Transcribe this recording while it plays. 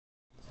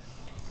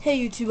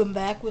Hey YouTube, I'm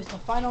back with the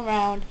final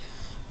round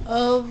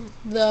of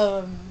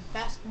the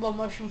Basketball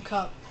Mushroom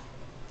Cup.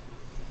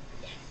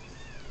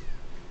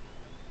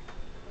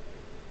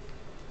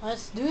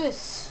 Let's do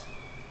this.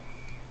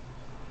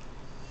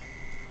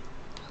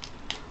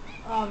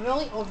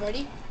 Really?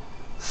 Already?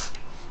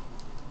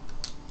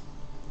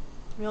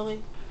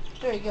 Really?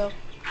 There you go.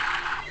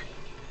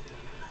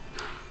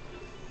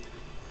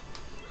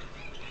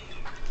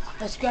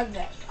 Let's grab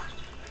that.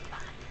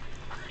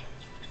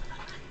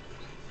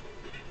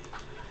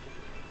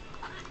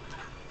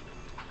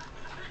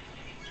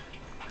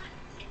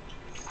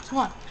 Come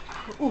on.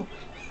 Ooh.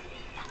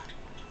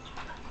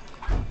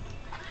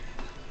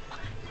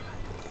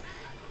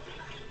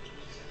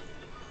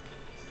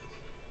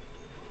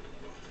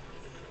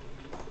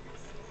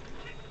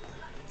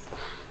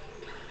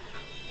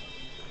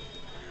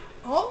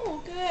 Oh,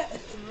 look at that. A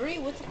 3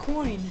 with a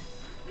coin.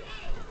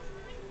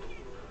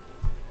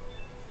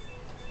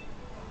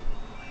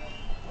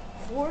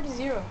 Four to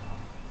 0.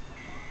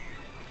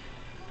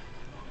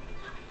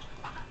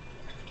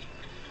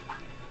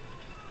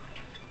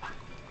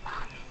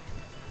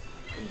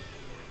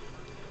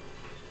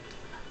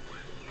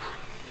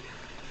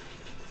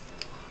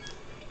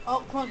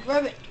 Oh, come on,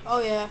 grab it.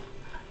 Oh, yeah.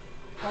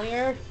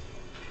 Fired.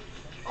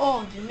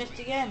 Oh, you missed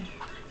again.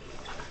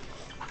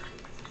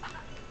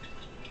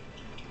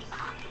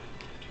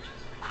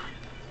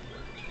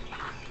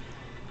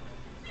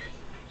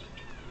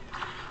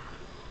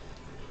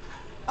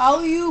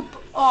 Alley-oop.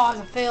 Oh,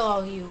 it's a fail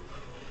alley-oop.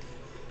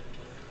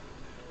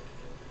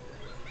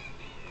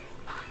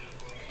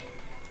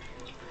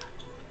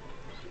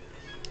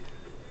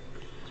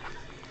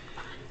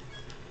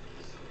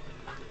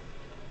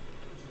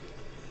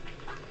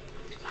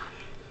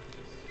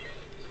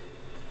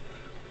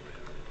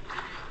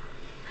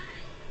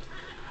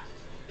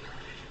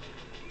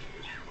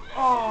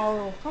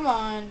 Oh, come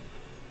on.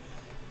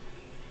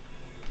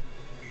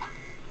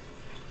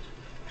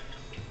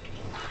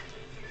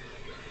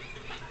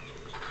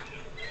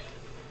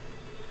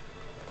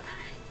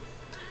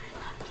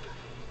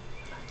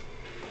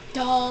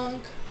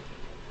 Dunk.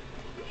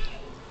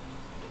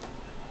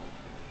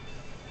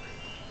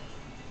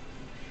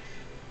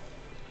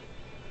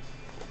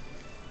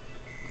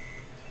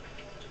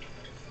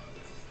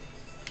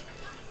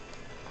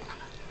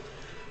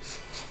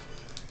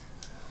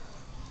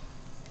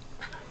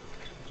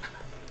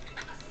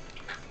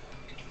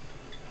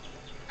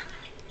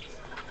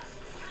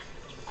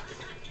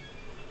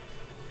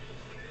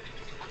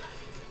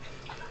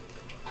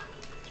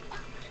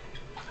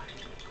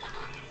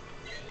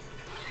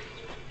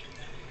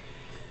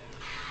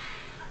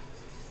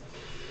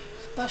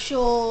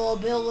 Special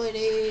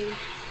ability.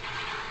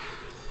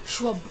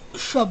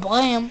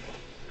 Shablam.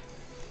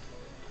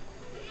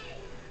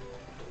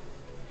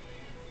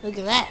 Look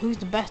at that. Who's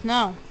the best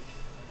now?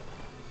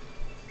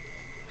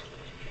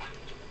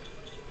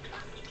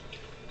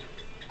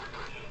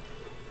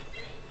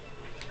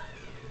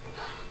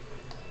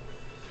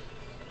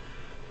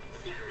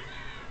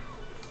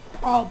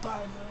 Oh,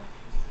 Barber.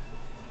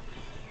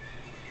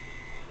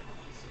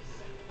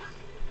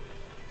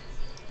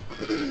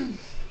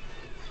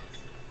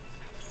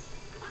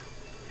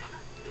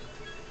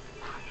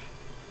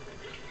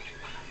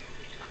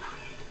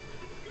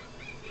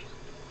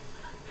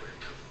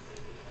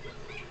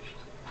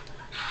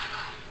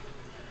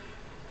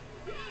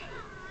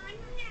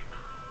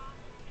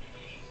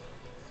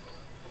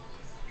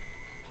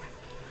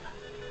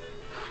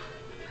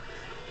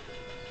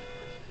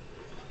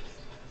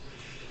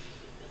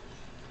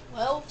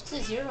 Well, it's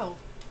a 0.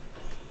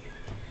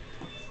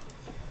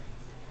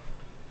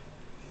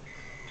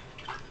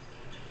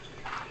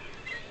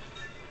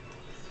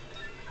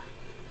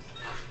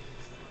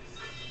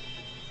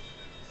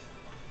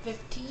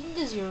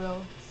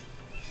 $15-0.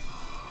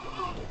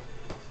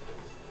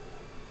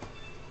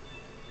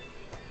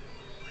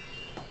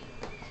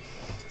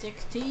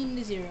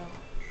 16-0.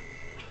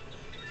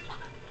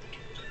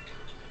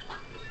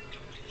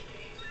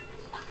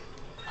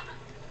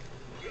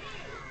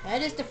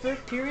 That is the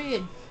first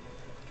period.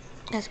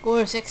 The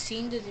score is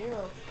 16-0.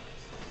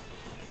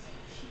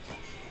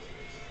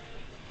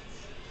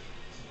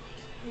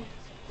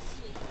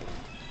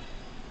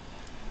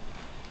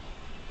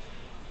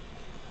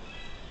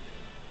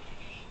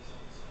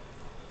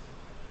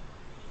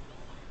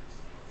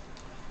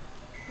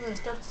 I'm gonna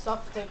start this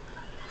off with a...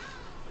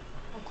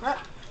 Oh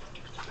crap.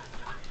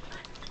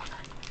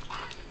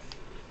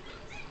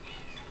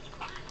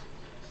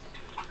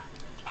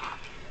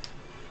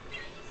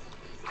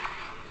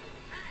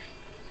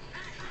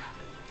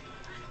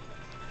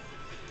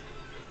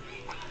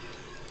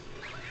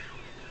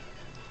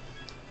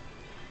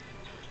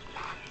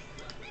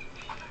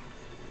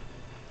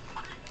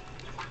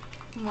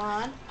 Come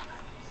on.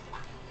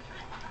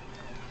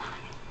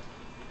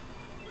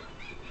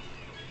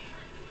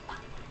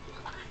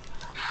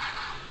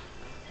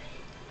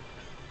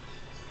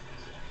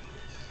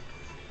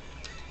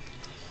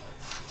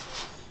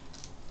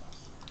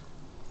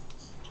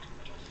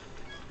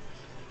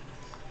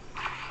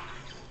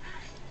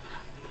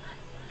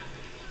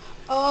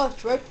 Oh,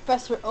 it's right,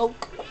 Professor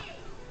Oak.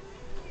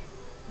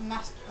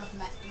 Master of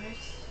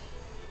Masters.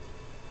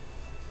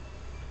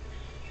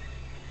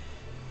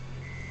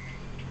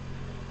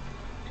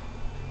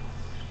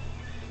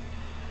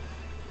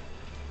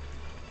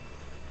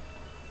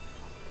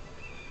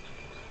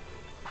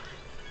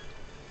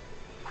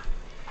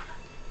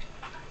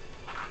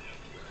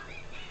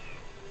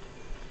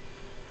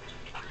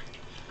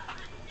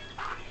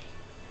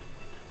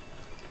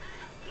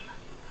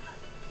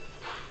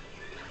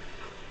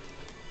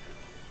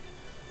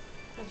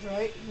 That's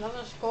right,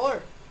 another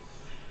score.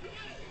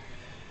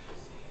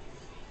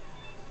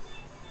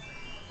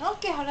 I don't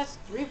get how that's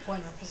a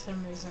 3-pointer for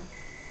some reason.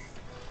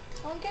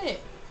 I don't get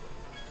it.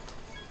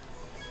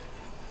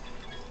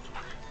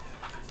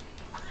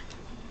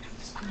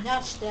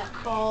 Snatch that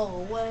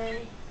ball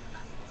away.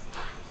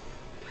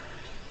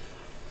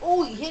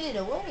 Oh, he hit it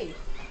away.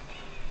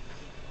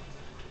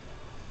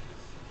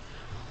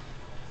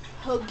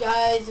 Oh,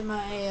 guys,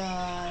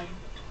 my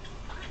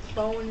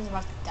phone is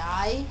about to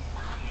die.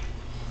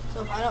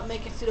 So if I don't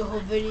make it through the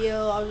whole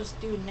video, I'll just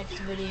do the next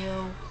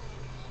video.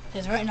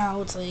 Because right now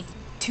it's like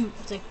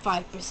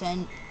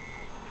 5%.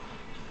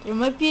 There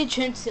might be a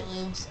chance it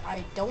lives.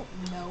 I don't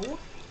know.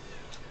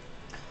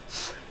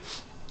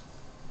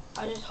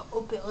 I just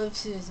hope it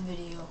lives through this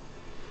video.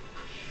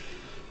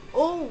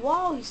 Oh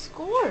wow, he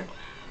scored.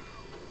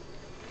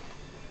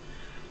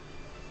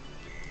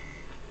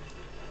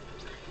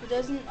 If it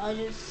doesn't, I'll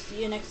just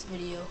see you next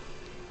video.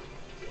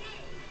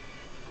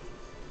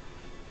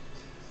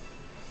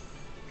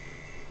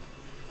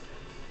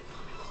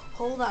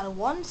 Hold on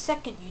 1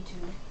 second,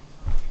 YouTube.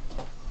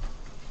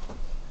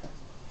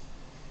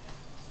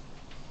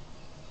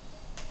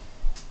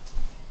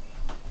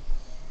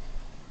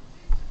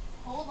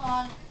 Hold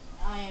on.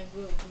 I have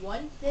doing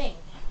one thing.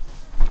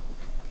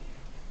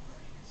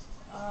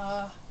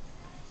 Oh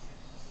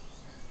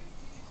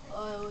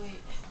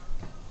wait.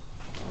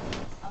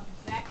 I'll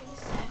be back in a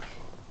sec.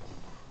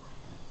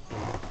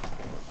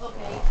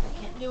 Okay,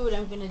 can't do what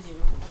I'm gonna do.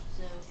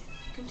 So,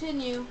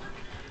 continue.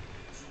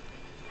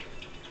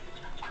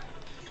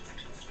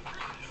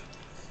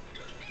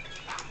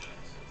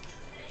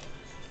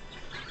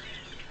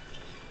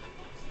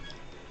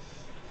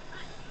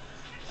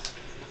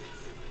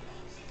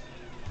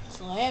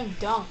 Slam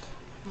dunk.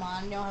 Come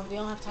on, we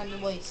don't have time to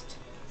waste.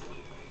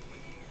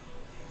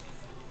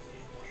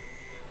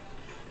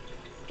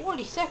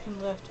 40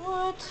 seconds left.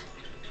 What?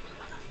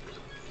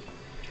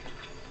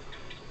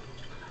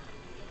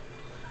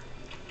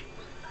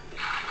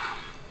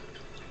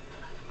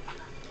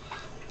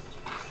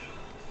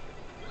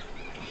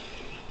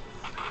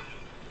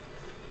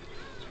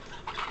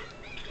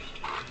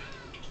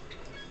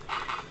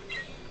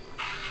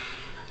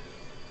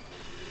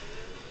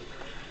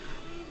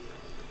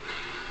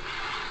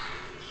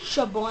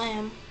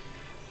 Shablam.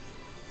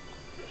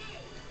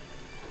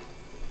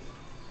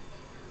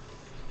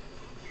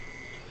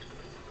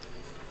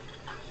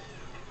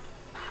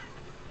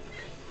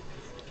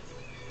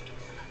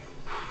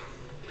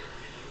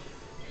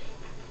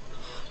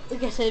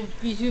 Like I said,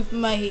 YouTube,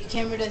 my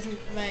camera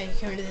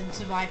doesn't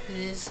survive for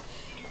this.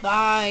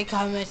 Bye,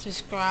 comment,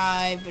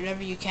 subscribe,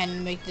 whatever you can to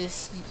make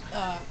this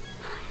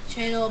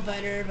channel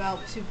better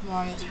about Super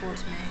Mario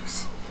Sports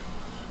Mix.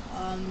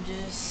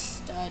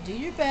 Just do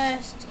your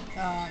best.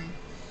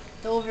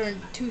 It's over in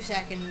 2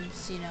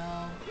 seconds, you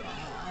know.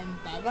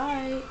 And bye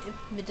bye.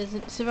 If it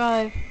doesn't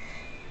survive,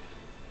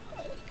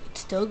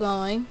 it's still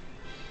going.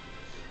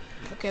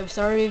 Okay, I'm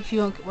sorry if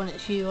you want to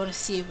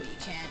see it, but you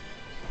can't.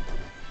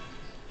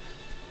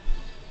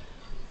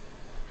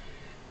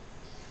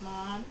 Come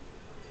on.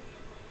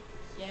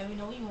 Yeah, we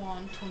know we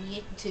won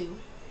 28-2.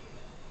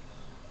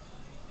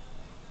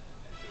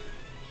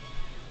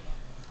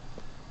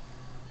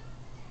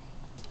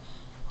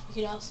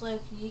 You can also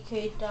like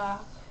DK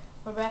Doc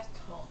for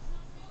basketball.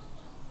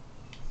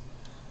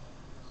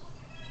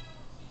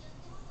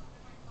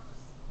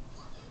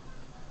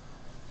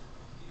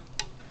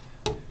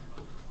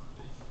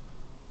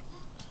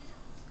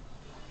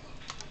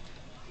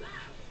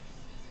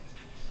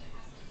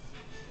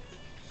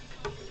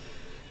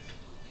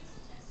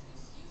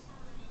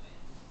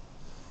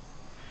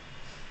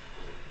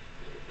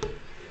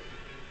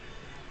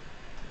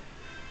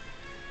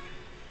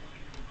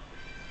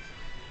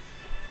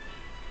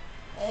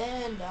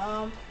 And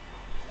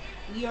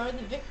we are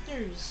the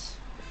victors.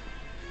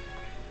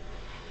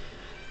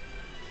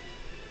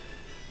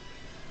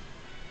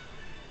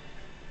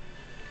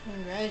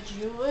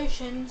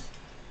 Congratulations.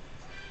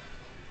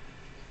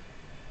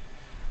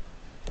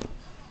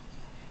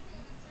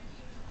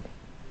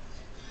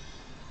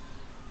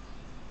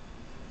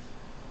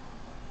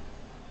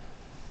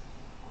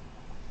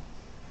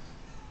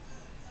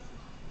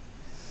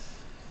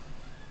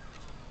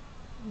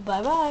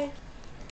 Bye bye.